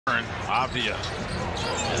Avdia.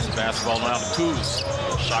 This basketball now to Kuz.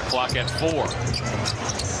 Shot clock at 4.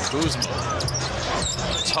 Kuzma.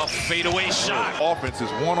 Tough fadeaway shot. Offense is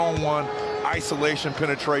one-on-one isolation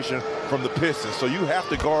penetration from the Pistons. So you have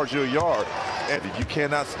to guard your yard. And if you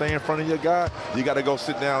cannot stay in front of your guy, you got to go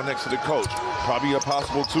sit down next to the coach. Probably a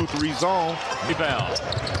possible 2-3 zone. Rebound.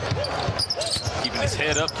 Keeping his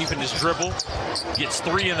head up, keeping his dribble. Gets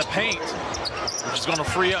 3 in the paint, which is going to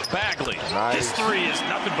free up Bagley. Nice. His 3 is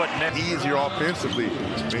nothing but net. Easier offensively.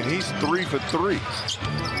 I mean, he's 3 for 3. You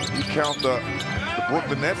count the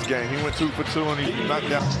Brooklyn Nets game. He went 2 for 2 and he knocked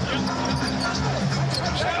down.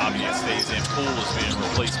 Avdia stays in. Poole is being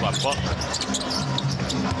replaced by Butler.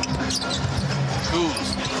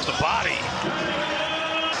 Kuz with the body.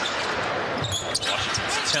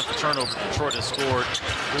 Washington's 10th turnover. Detroit has scored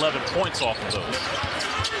 11 points off of those.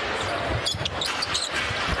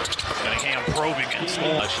 Cunningham probing and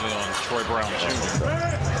small actually on Troy Brown Jr.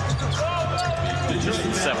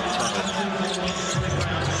 7th turnover.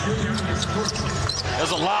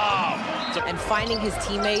 There's a lob. And finding his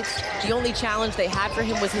teammates, the only challenge they had for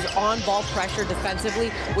him was his on-ball pressure defensively,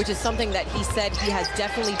 which is something that he said he has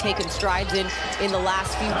definitely taken strides in the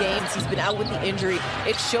last few games. He's been out with the injury.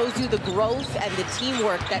 It shows you the growth and the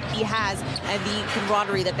teamwork that he has and the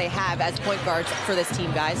camaraderie that they have as point guards for this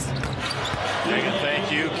team, guys. Megan, thank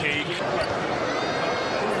you, Kate.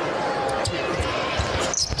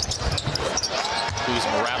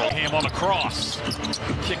 Kuzma rattled him on the cross.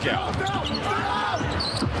 Kick out.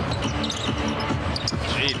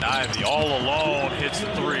 Jaden Ivey all alone hits the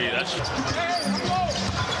 3. That's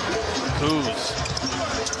Kuz.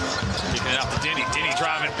 Kicking it out to Denny. Denny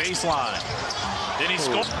driving baseline. Denny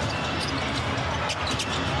scores.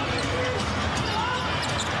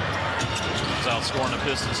 He's outscoring the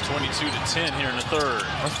Pistons 22-10 here in the 3rd.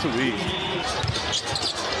 That's too easy.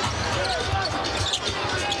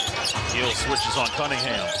 Hill switches on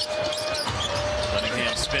Cunningham.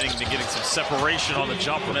 Cunningham spinning to getting some separation on the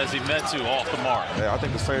jump one as he meant to, off the mark. Yeah, I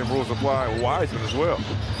think the same rules apply to Wiseman as well.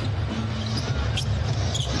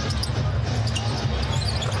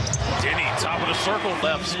 Denny, top of the circle,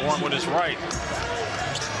 left, scoring with his right.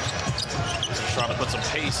 He's trying to put some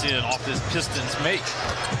pace in off this Pistons make.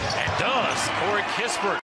 And does. Corey Kispert.